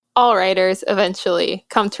all writers eventually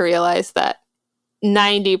come to realize that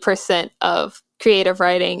 90% of creative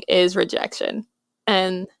writing is rejection.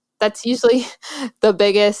 And that's usually the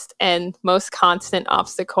biggest and most constant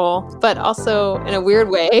obstacle, but also in a weird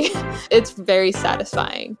way, it's very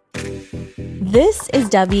satisfying. This is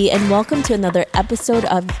Debbie, and welcome to another episode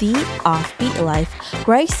of The Offbeat Life,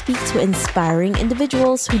 where I speak to inspiring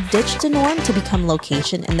individuals who ditched the norm to become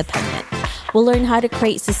location independent. We'll learn how to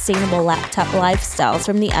create sustainable laptop lifestyles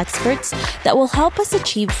from the experts that will help us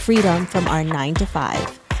achieve freedom from our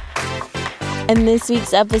 9-to-5. In this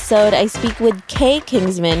week's episode, I speak with Kay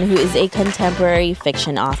Kingsman, who is a contemporary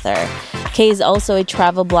fiction author. Kay is also a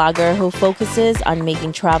travel blogger who focuses on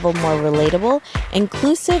making travel more relatable,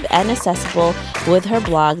 inclusive, and accessible with her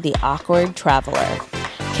blog, The Awkward Traveler.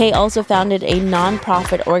 Kay also founded a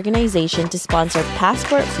nonprofit organization to sponsor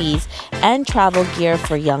passport fees and travel gear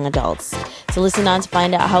for young adults. So listen on to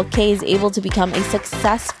find out how Kay is able to become a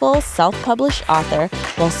successful self-published author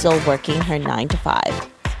while still working her 9-to-5.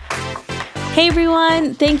 Hey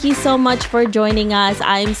everyone, thank you so much for joining us.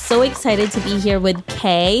 I'm so excited to be here with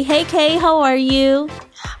Kay. Hey Kay, how are you?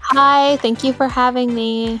 Hi, thank you for having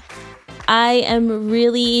me. I am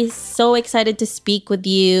really so excited to speak with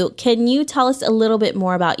you. Can you tell us a little bit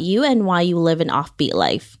more about you and why you live an offbeat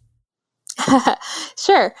life?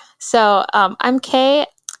 Sure. So I'm Kay.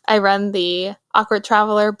 I run the Awkward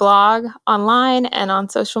Traveler blog online and on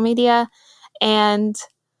social media. And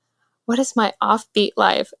what is my offbeat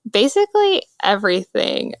life? Basically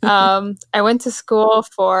everything. I went to school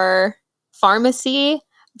for pharmacy,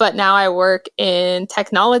 but now I work in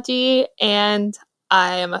technology and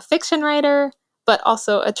I am a fiction writer, but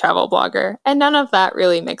also a travel blogger. And none of that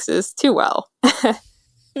really mixes too well.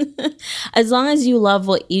 As long as you love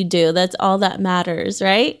what you do, that's all that matters,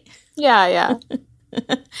 right? Yeah.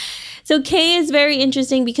 So Kay is very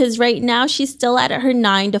interesting because right now she's still at her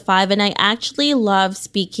 9-to-5, and I actually love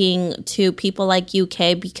speaking to people like you,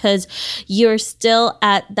 Kay, because you're still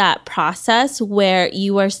at that process where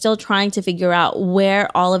you are still trying to figure out where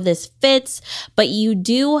all of this fits, but you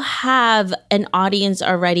do have an audience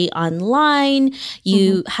already online.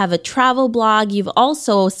 You have a travel blog. You've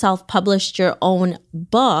also self-published your own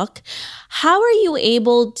book. How are you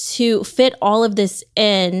able to fit all of this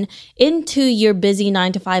into your busy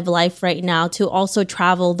 9-to-5 life right now to also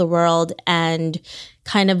travel the world and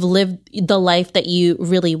kind of live the life that you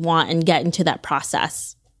really want and get into that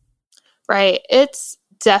process? Right. It's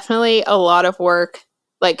definitely a lot of work,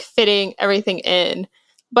 like fitting everything in.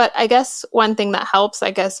 But I guess one thing that helps,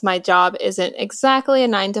 I guess my job isn't exactly a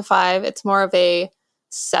 9-to-5. It's more of a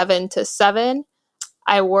 7-to-7.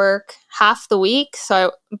 I work half the week,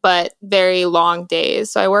 but very long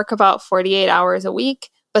days. So I work about 48 hours a week,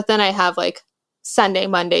 but then I have like Sunday,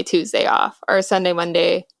 Monday, Tuesday off, or Sunday,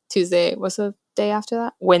 Monday, Tuesday. What's the day after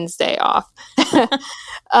that? Wednesday off.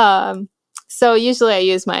 So usually I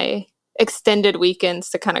use my extended weekends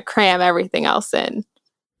to kind of cram everything else in.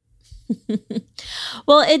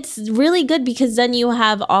 Well, it's really good because then you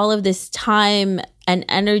have all of this time and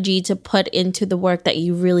energy to put into the work that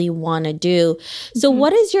you really want to do. So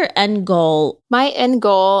what is your end goal? My end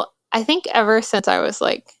goal, I think ever since I was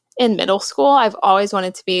like in middle school, I've always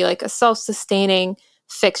wanted to be like a self-sustaining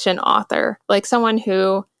fiction author, like someone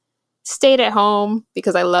who stayed at home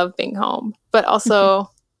because I love being home, but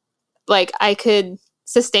also like I could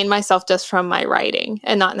sustain myself just from my writing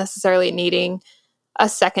and not necessarily needing a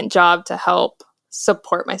second job to help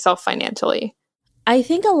support myself financially. I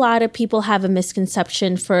think a lot of people have a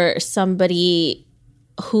misconception for somebody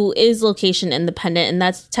who is location independent, and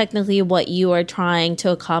that's technically what you are trying to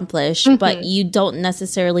accomplish, but you don't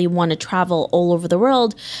necessarily want to travel all over the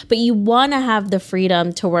world, but you want to have the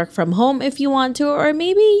freedom to work from home if you want to, or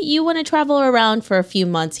maybe you want to travel around for a few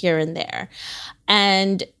months here and there.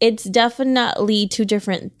 And it's definitely two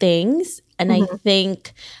different things. And I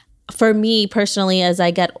think for me personally, as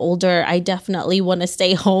I get older, I definitely want to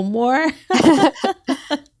stay home more.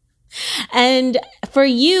 And for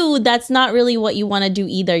you, that's not really what you want to do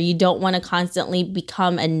either. You don't want to constantly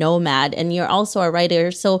become a nomad, and you're also a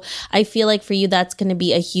writer. So I feel like for you, that's going to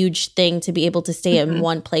be a huge thing to be able to stay in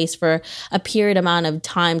one place for a period amount of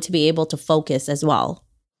time to be able to focus as well.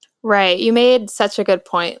 Right. You made such a good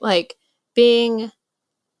point. Like being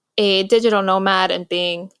a digital nomad and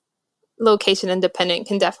being location independent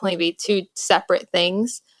can definitely be two separate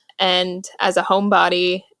things. And as a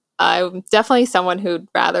homebody, I'm definitely someone who'd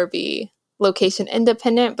rather be location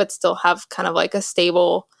independent, but still have kind of like a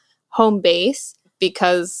stable home base,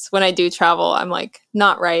 because when I do travel, I'm like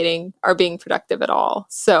not writing or being productive at all.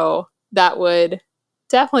 So that would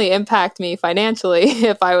definitely impact me financially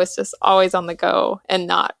if I was just always on the go and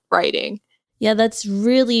not writing. Yeah, that's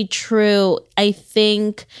really true. I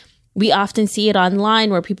think we often see it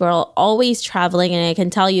online where people are always traveling, and I can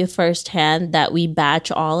tell you firsthand that we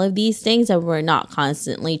batch all of these things and we're not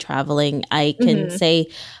constantly traveling. I can say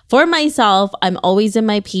for myself, I'm always in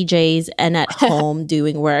my PJs and at home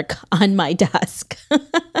doing work on my desk.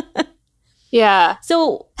 Yeah.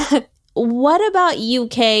 So what about you,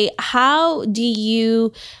 Kay? How do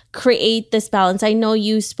you create this balance? I know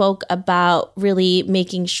you spoke about really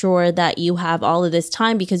making sure that you have all of this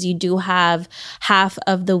time because you do have half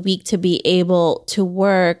of the week to be able to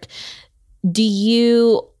work. Do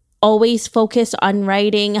you always focus on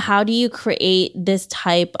writing? How do you create this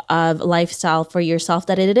type of lifestyle for yourself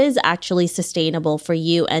that it is actually sustainable for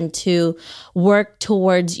you and to work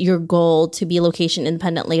towards your goal to be location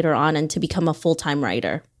independent later on and to become a full-time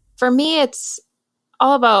writer? For me, it's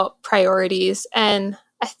all about priorities. And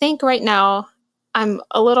I think right now I'm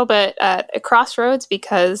a little bit at a crossroads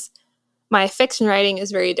because my fiction writing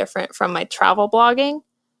is very different from my travel blogging.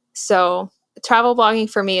 So travel blogging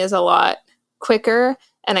for me is a lot quicker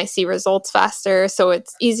and I see results faster. So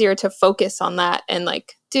it's easier to focus on that and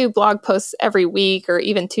like do blog posts every week or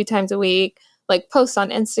even 2 times a week, like post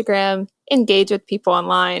on Instagram, engage with people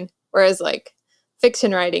online. Whereas like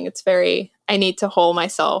fiction writing, it's very, I need to hold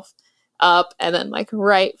myself up and then like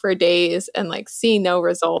write for days and like see no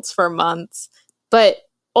results for months. But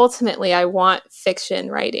ultimately, I want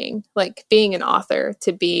fiction writing, like being an author,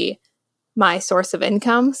 to be my source of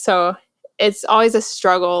income. So it's always a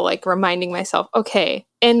struggle, like reminding myself, okay,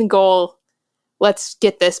 end goal, let's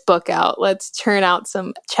get this book out. Let's churn out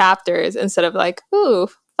some chapters instead of like, ooh,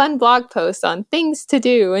 fun blog post on things to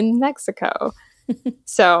do in Mexico.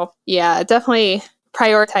 So yeah, definitely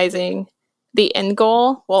prioritizing the end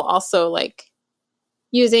goal while also like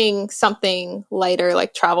using something lighter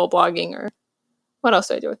like travel blogging or what else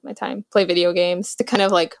do I do with my time? Play video games to kind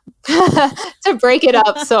of like to break it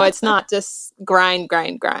up so it's not just grind.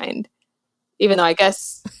 Even though I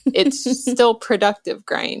guess it's still productive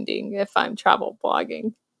grinding if I'm travel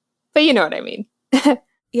blogging. But you know what I mean.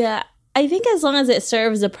 Yeah, I think as long as it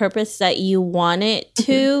serves a purpose that you want it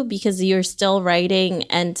to, because you're still writing,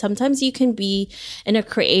 and sometimes you can be in a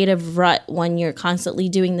creative rut when you're constantly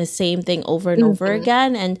doing the same thing over and over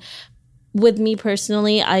again. And with me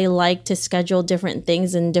personally, I like to schedule different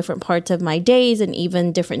things in different parts of my days and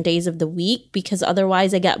even different days of the week because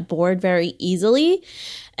otherwise I get bored very easily.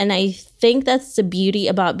 And I think that's the beauty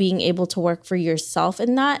about being able to work for yourself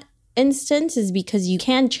in that instance is because you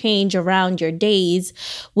can change around your days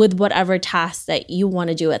with whatever tasks that you want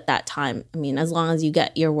to do at that time. I mean, as long as you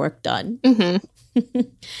get your work done.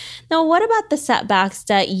 Now, what about the setbacks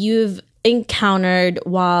that you've encountered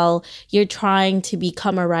while you're trying to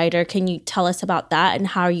become a writer? Can you tell us about that and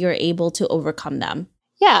how you're able to overcome them?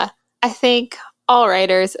 Yeah, I think all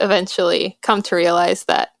writers eventually come to realize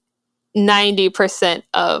that 90%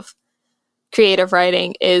 of creative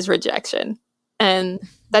writing is rejection. And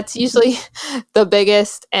that's usually the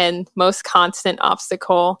biggest and most constant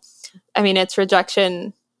obstacle. I mean, it's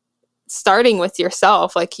rejection starting with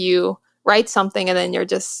yourself. Like you write something and then you're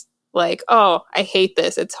just like, oh, I hate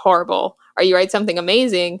this. It's horrible. Or you write something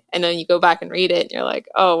amazing and then you go back and read it and you're like,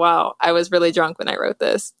 oh, wow, I was really drunk when I wrote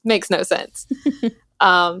this. Makes no sense.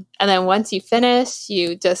 And then once you finish,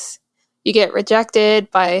 you get rejected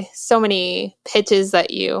by so many pitches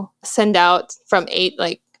that you send out from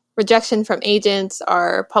rejection from agents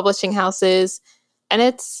or publishing houses. And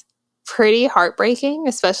it's pretty heartbreaking,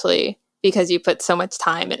 especially because you put so much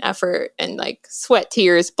time and effort and like sweat,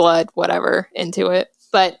 tears, blood, whatever into it.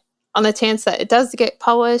 But on the chance that it does get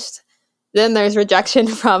published, then there's rejection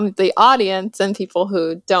from the audience and people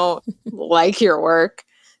who don't like your work.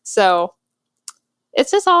 So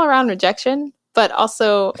it's just all around rejection, but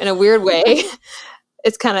also in a weird way,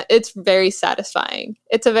 it's very satisfying.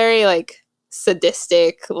 It's a very like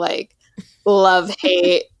sadistic, like love,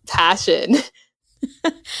 hate, passion.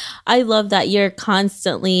 I love that you're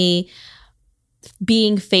constantly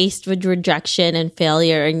being faced with rejection and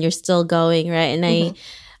failure and you're still going, right? And I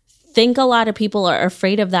think a lot of people are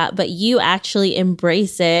afraid of that, but you actually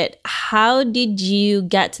embrace it. How did you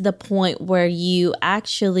get to the point where you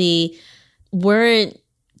actually weren't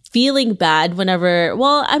feeling bad whenever,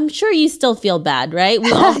 well, I'm sure you still feel bad, right?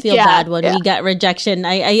 We all feel bad when we get rejection.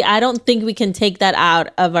 I don't think we can take that out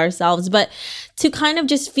of ourselves, but to kind of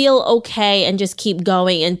just feel okay and just keep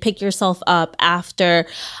going and pick yourself up after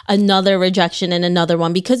another rejection and another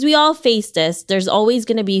one, because we all face this. There's always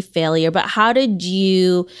going to be failure, but how did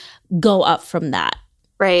you go up from that?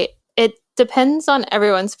 Right. It depends on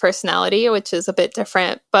everyone's personality, which is a bit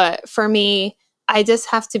different. But for me, I just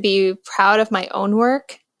have to be proud of my own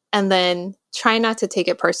work and then try not to take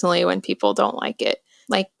it personally when people don't like it.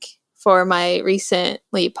 Like for my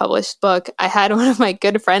recently published book, I had one of my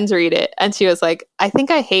good friends read it, and she was like, I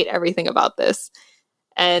think I hate everything about this.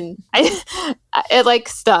 And it like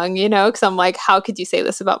stung, because I'm like, how could you say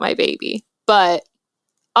this about my baby? But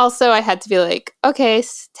also I had to be like, okay,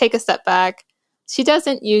 take a step back. She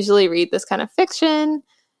doesn't usually read this kind of fiction.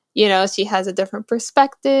 She has a different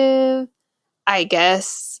perspective. I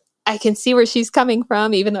guess I can see where she's coming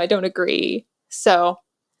from, even though I don't agree. So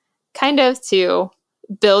kind of to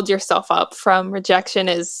build yourself up from rejection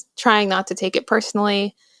is trying not to take it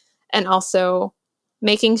personally, and also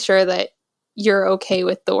making sure that you're okay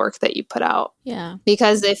with the work that you put out. Yeah.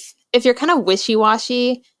 Because if you're kind of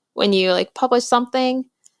wishy-washy when you like publish something,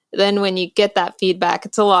 then when you get that feedback,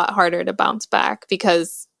 it's a lot harder to bounce back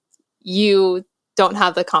because you don't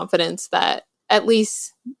have the confidence that at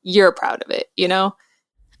least you're proud of it,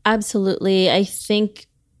 Absolutely. I think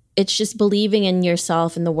it's just believing in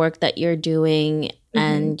yourself and the work that you're doing.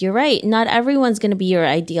 And you're right. Not everyone's going to be your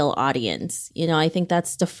ideal audience. I think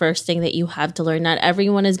that's the first thing that you have to learn. Not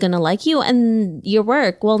everyone is going to like you and your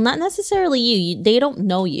work. Well, not necessarily you. They don't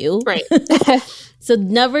know you. Right. So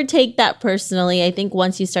never take that personally. I think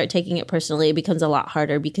once you start taking it personally, it becomes a lot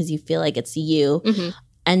harder because you feel like it's you.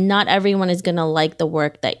 And not everyone is going to like the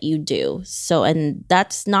work that you do. So, and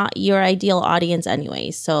that's not your ideal audience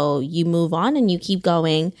anyway. So you move on and you keep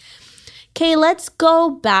going. Okay, let's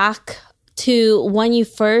go back to when you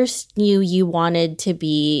first knew you wanted to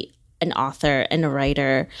be an author and a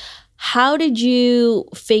writer. How did you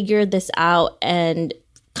figure this out and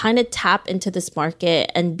kind of tap into this market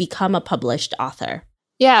and become a published author?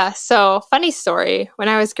 Yeah, so funny story. When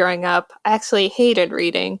I was growing up, I actually hated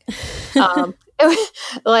reading. It was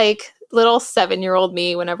like little 7-year-old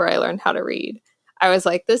me, whenever I learned how to read, I was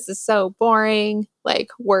like, this is so boring, like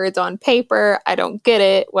words on paper. I don't get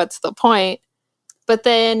it. What's the point? But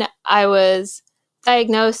then I was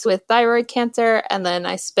diagnosed with thyroid cancer, and then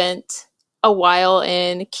I spent a while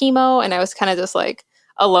in chemo, and I was kind of just like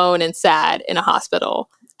alone and sad in a hospital.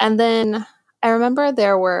 And then I remember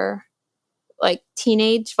there were like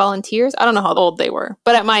teenage volunteers. I don't know how old they were,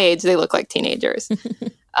 but at my age, they look like teenagers.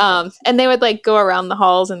 And they would like go around the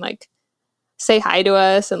halls and like say hi to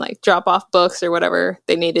us and like drop off books or whatever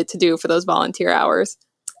they needed to do for those volunteer hours.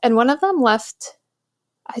 And one of them left,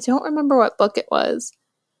 I don't remember what book it was,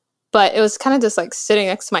 but it was kind of just like sitting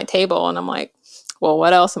next to my table. And I'm like, well,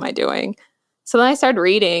 what else am I doing? So then I started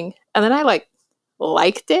reading, and then I like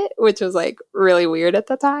liked it, which was like really weird at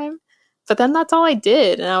the time. But then that's all I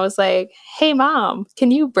did. And I was like, hey, Mom,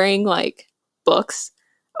 can you bring like books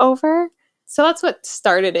over? So that's what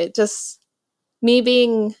started it. Just me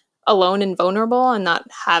being alone and vulnerable and not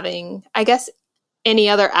having, I guess, any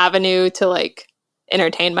other avenue to like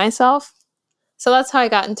entertain myself. So that's how I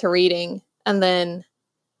got into reading. And then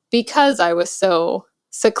because I was so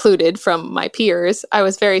secluded from my peers, I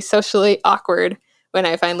was very socially awkward when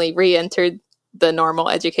I finally re-entered the normal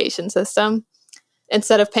education system.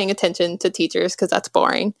 Instead of paying attention to teachers, because that's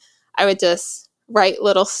boring, I would just write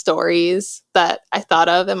little stories that I thought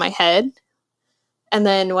of in my head. And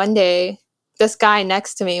then one day, this guy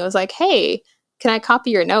next to me was like, hey, can I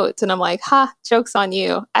copy your notes? And I'm like, joke's on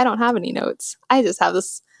you. I don't have any notes. I just have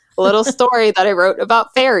this little story that I wrote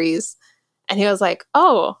about fairies. And he was like,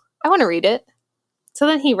 oh, I want to read it. So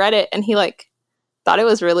then he read it, and he like thought it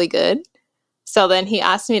was really good. So then he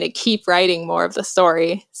asked me to keep writing more of the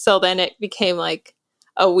story. So then it became like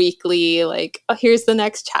a weekly, like, oh, here's the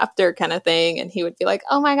next chapter kind of thing. And he would be like,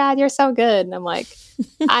 oh my God, you're so good. And I'm like,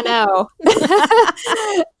 I know.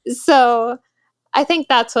 So I think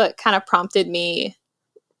that's what kind of prompted me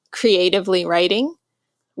creatively writing.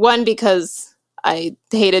 One, because I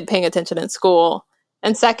hated paying attention in school.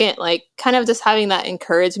 And second, like kind of just having that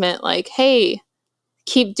encouragement, like, hey,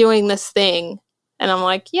 keep doing this thing. And I'm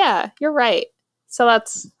like, yeah, you're right. So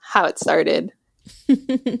that's how it started.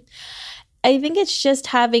 I think it's just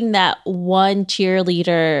having that one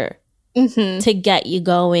cheerleader to get you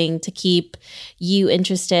going, to keep you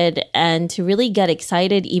interested, and to really get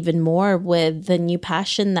excited even more with the new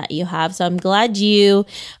passion that you have. So I'm glad you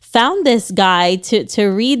found this guy to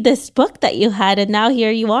read this book that you had, and now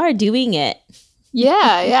here you are doing it.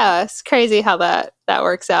 Yeah. It's crazy how that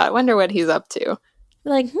works out. I wonder what he's up to.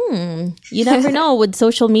 Like, you never know. With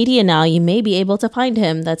social media now, you may be able to find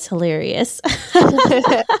him. That's hilarious.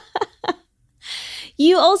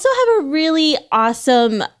 You also have a really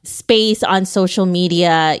awesome space on social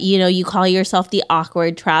media. You know, you call yourself the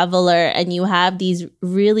awkward traveler and you have these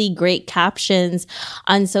really great captions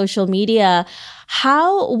on social media.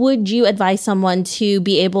 How would you advise someone to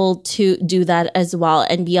be able to do that as well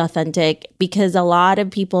and be authentic? Because a lot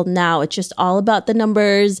of people now, it's just all about the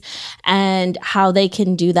numbers and how they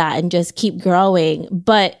can do that and just keep growing.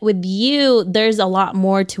 But with you, there's a lot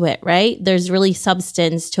more to it, right? There's really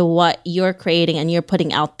substance to what you're creating and you're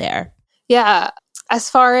putting out there. Yeah. As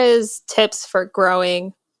far as tips for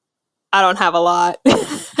growing, I don't have a lot.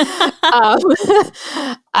 I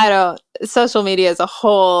don't. Social media is a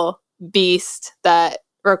whole beast that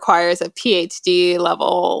requires a PhD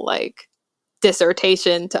level like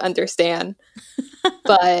dissertation to understand.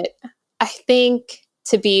 But I think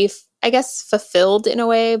to be, I guess, fulfilled in a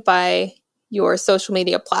way by your social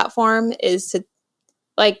media platform is to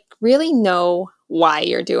like really know why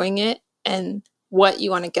you're doing it and what you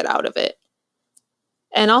want to get out of it.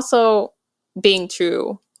 And also being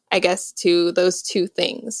true, I guess, to those two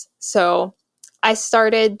things. So I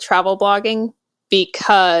started travel blogging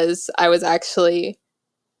because I was actually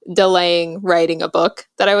delaying writing a book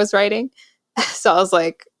that I was writing. So I was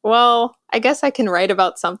like, well, I guess I can write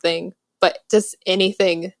about something, but just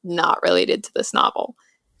anything not related to this novel.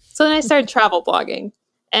 So then I started travel blogging.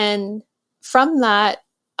 And from that,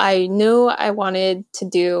 I knew I wanted to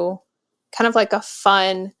do kind of like a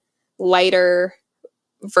fun, lighter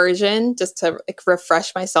version just to like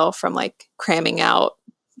refresh myself from like cramming out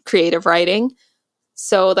creative writing.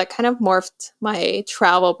 So that kind of morphed my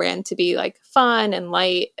travel brand to be like fun and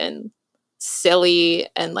light and silly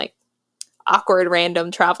and like awkward random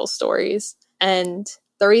travel stories. And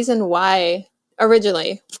the reason why I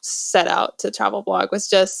originally set out to travel blog was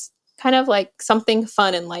just kind of like something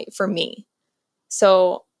fun and light for me.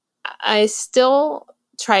 So I still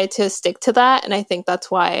try to stick to that. And I think that's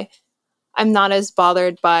why I'm not as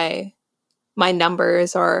bothered by my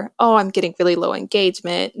numbers or, oh, I'm getting really low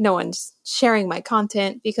engagement. No one's sharing my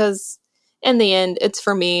content because in the end, it's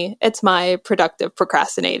for me. It's my productive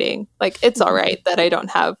procrastinating. Like, it's all right that I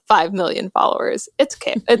don't have 5 million followers. It's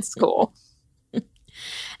okay. It's cool.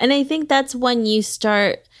 And I think that's when you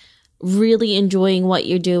start really enjoying what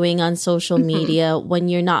you're doing on social media, when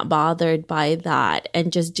you're not bothered by that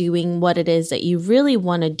and just doing what it is that you really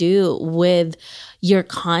want to do with your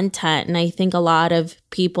content. And I think a lot of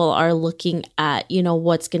people are looking at, you know,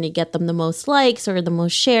 what's going to get them the most likes or the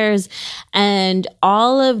most shares, and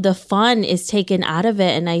all of the fun is taken out of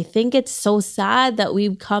it. And I think it's so sad that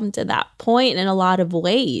we've come to that point in a lot of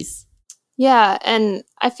ways. Yeah. And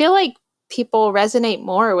I feel like people resonate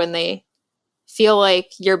more when they feel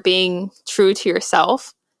like you're being true to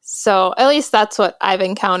yourself. So at least that's what I've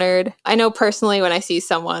encountered. I know personally when I see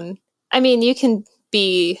someone, I mean, you can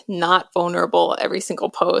be not vulnerable every single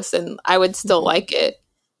post and I would still like it.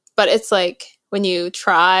 But it's like when you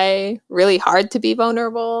try really hard to be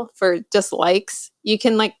vulnerable for just likes, you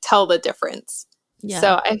can like tell the difference. Yeah.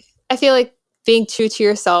 So I feel like being true to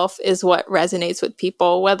yourself is what resonates with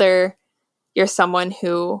people, whether you're someone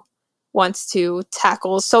who wants to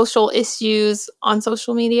tackle social issues on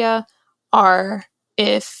social media, or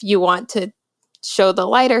if you want to show the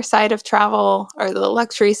lighter side of travel or the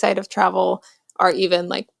luxury side of travel, or even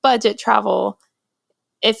like budget travel.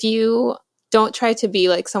 If you don't try to be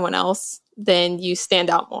like someone else, then you stand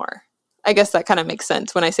out more. I guess that kind of makes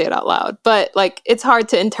sense when I say it out loud, but like it's hard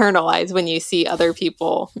to internalize when you see other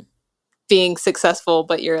people being successful,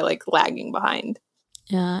 but you're like lagging behind.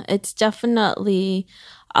 Yeah, it's definitely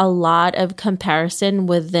a lot of comparison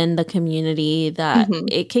within the community that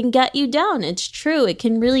it can get you down. It's true. It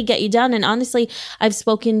can really get you down. And honestly, I've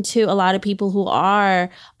spoken to a lot of people who are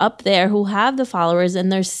up there who have the followers and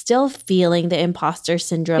they're still feeling the imposter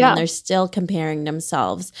syndrome and they're still comparing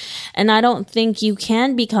themselves. And I don't think you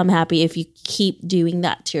can become happy if you keep doing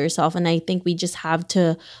that to yourself. And I think we just have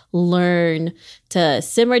to learn to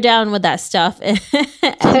simmer down with that stuff and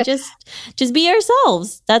just be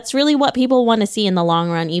ourselves. That's really what people want to see in the long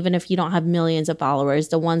run, even if you don't have millions of followers.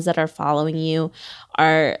 The ones that are following you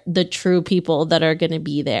are the true people that are going to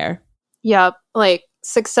be there. Yep. Like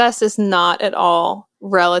success is not at all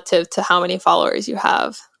relative to how many followers you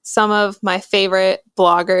have. Some of my favorite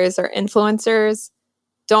bloggers or influencers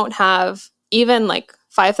don't have even like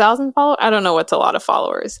 5,000 followers. I don't know what's a lot of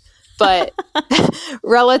followers, but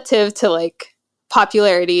relative to like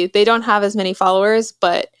popularity, they don't have as many followers,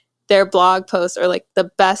 but their blog posts are like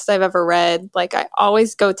the best I've ever read. Like I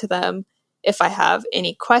always go to them if I have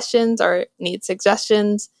any questions or need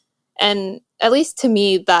suggestions. And at least to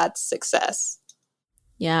me, that's success.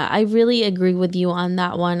 Yeah, I really agree with you on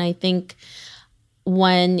that one. I think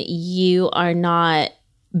when you are not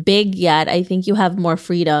big yet. I think you have more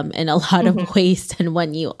freedom in a lot of ways than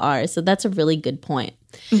when you are. So that's a really good point.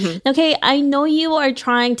 Okay, I know you are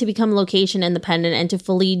trying to become location independent and to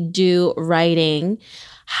fully do writing.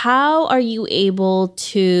 How are you able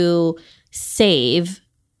to save,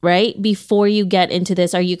 right, before you get into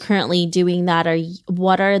this? Are you currently doing that? Or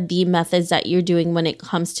what are the methods that you're doing when it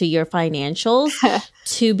comes to your financials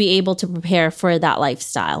to be able to prepare for that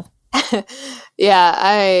lifestyle? Yeah,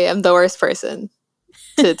 I am the worst person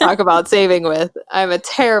to talk about saving with. I'm a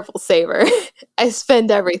terrible saver. I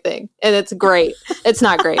spend everything and it's great. It's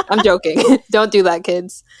not great. I'm joking. Don't do that,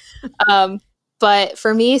 kids. But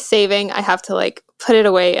for me, saving, I have to like put it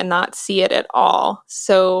away and not see it at all.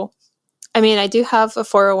 So, I mean, I do have a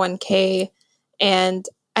 401k and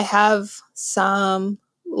I have some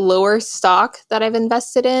lower stock that I've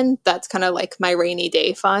invested in. That's kind of like my rainy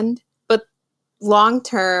day fund. But long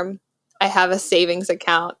term, I have a savings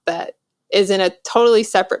account that is in a totally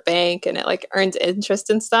separate bank and it like earns interest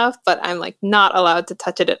and stuff, but I'm like not allowed to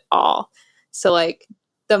touch it at all. So like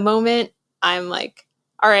the moment I'm like,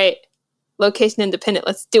 all right, location independent,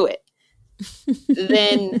 let's do it.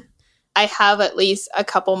 Then I have at least a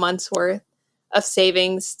couple months worth of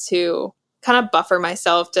savings to kind of buffer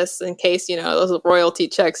myself just in case, you know, those royalty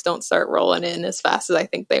checks don't start rolling in as fast as I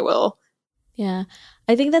think they will. Yeah.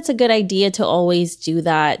 I think that's a good idea to always do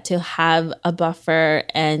that, to have a buffer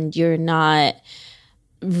and you're not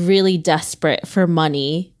really desperate for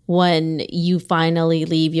money when you finally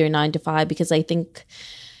leave your 9 to 5, because I think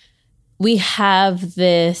we have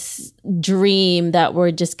this dream that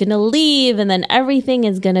we're just going to leave and then everything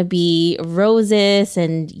is going to be roses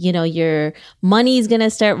and, you know, your money's going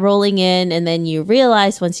to start rolling in. And then you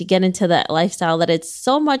realize once you get into that lifestyle that it's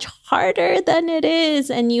so much harder than it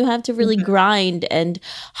is. And you have to really grind and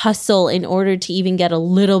hustle in order to even get a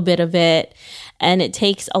little bit of it. And it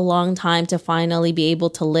takes a long time to finally be able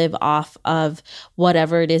to live off of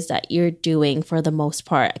whatever it is that you're doing for the most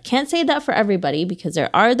part. I can't say that for everybody because there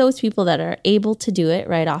are those people that are able to do it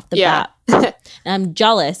right off the bat. And I'm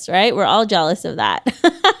jealous, right? We're all jealous of that.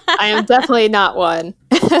 I am definitely not one.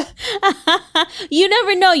 You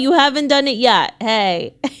never know. You haven't done it yet.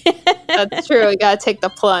 Hey. That's true. We got to take the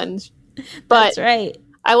plunge. But that's right.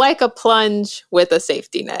 I like a plunge with a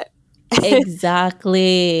safety net.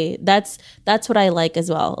 Exactly. That's what I like as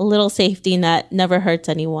well. A little safety net never hurts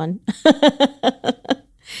anyone.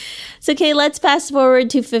 So, Kay, let's fast forward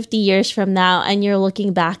to 50 years from now and you're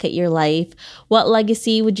looking back at your life. What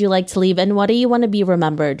legacy would you like to leave and what do you want to be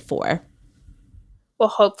remembered for? Well,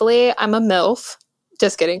 hopefully I'm a MILF.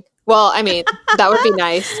 Just kidding. Well, I mean, that would be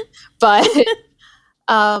nice. But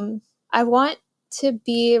I want to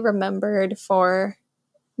be remembered for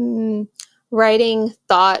writing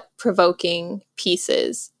thought-provoking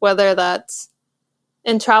pieces, whether that's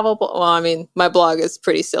in travel. Well, I mean, my blog is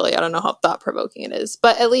pretty silly. I don't know how thought-provoking it is,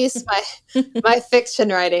 but at least my fiction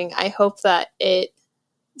writing, I hope that it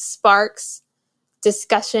sparks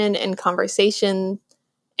discussion and conversation,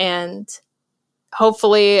 and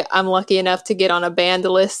hopefully I'm lucky enough to get on a banned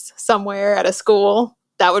list somewhere at a school.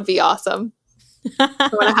 That would be awesome. I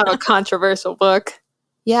want to have a controversial book.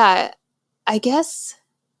 Yeah, I guess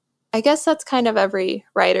that's kind of every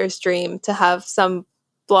writer's dream, to have some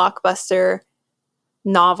blockbuster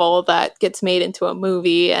novel that gets made into a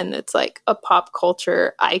movie and it's like a pop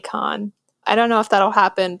culture icon. I don't know if that'll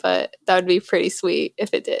happen, but that would be pretty sweet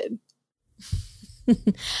if it did.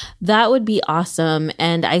 That would be awesome.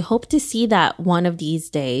 And I hope to see that one of these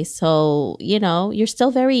days. So, you know, you're still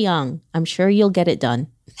very young. I'm sure you'll get it done.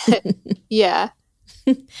 Yeah.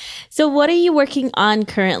 So what are you working on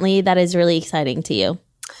currently that is really exciting to you?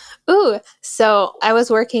 Ooh, so I was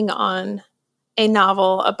working on a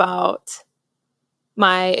novel about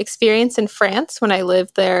my experience in France when I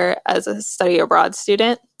lived there as a study abroad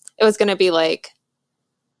student. It was going to be like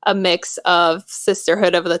a mix of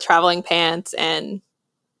Sisterhood of the Traveling Pants and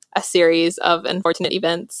a series of unfortunate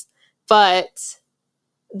events. But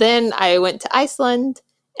then I went to Iceland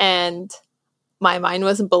and my mind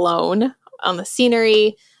was blown on the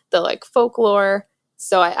scenery, the like folklore.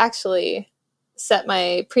 So I actually set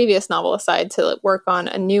my previous novel aside to work on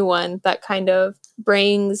a new one that kind of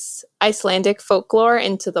brings Icelandic folklore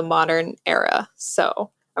into the modern era. So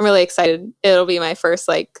I'm really excited. It'll be my first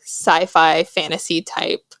like sci-fi fantasy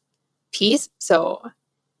type piece. So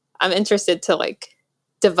I'm interested to like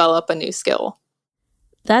develop a new skill.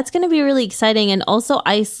 That's going to be really exciting. And also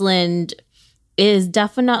Iceland is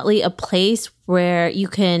definitely a place where you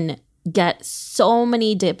can get so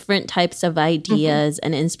many different types of ideas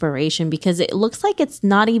and inspiration, because it looks like it's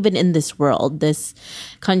not even in this world, this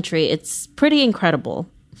country. It's pretty incredible.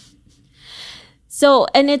 So,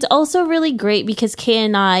 and it's also really great because Kay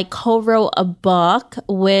and I co-wrote a book,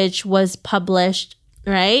 which was published,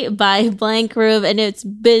 right, by Blank Room. And it's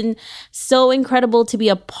been so incredible to be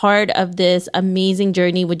a part of this amazing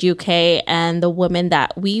journey with you, Kay, and the women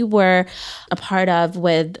that we were a part of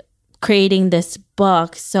with creating this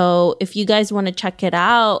book. So if you guys want to check it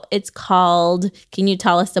out, it's called, can you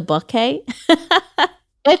tell us the book, Kay?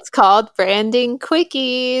 It's called Branding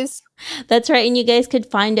Quickies. That's right. And you guys could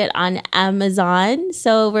find it on Amazon.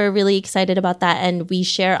 So we're really excited about that. And we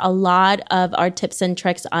share a lot of our tips and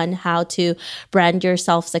tricks on how to brand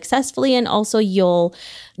yourself successfully. And also you'll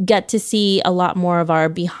get to see a lot more of our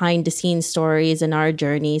behind the scenes stories and our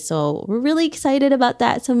journey. So we're really excited about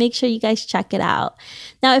that. So make sure you guys check it out.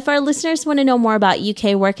 Now, if our listeners want to know more about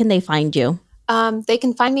UK, where can they find you? They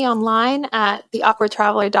can find me online at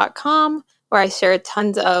theawkwardtraveler.com, where I share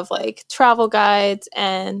tons of like travel guides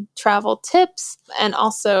and travel tips and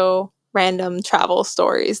also random travel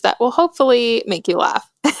stories that will hopefully make you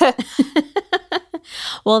laugh.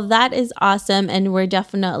 Well, that is awesome. And we're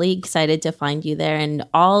definitely excited to find you there and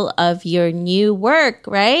all of your new work,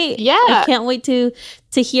 right? Yeah. I can't wait to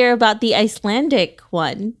hear about the Icelandic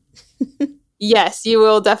one. Yes, you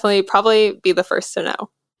will definitely probably be the first to know.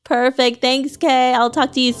 Perfect. Thanks, Kay. I'll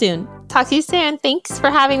talk to you soon. Talk to you soon. Thanks for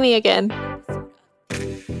having me again.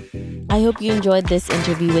 I hope you enjoyed this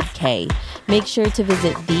interview with Kay. Make sure to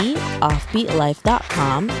visit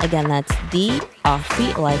theoffbeatlife.com. Again, that's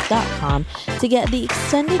theoffbeatlife.com to get the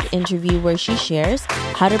extended interview where she shares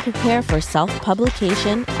how to prepare for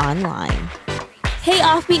self-publication online. Hey,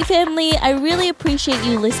 Offbeat family, I really appreciate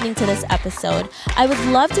you listening to this episode. I would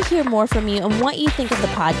love to hear more from you and what you think of the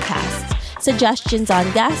podcast. Suggestions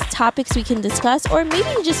on guests, topics we can discuss, or maybe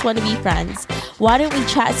you just want to be friends. Why don't we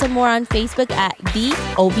chat some more on Facebook at The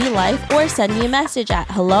OB Life or send me a message at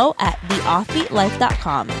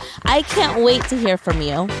hello@theoffbeatlife.com. I can't wait to hear from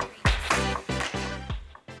you.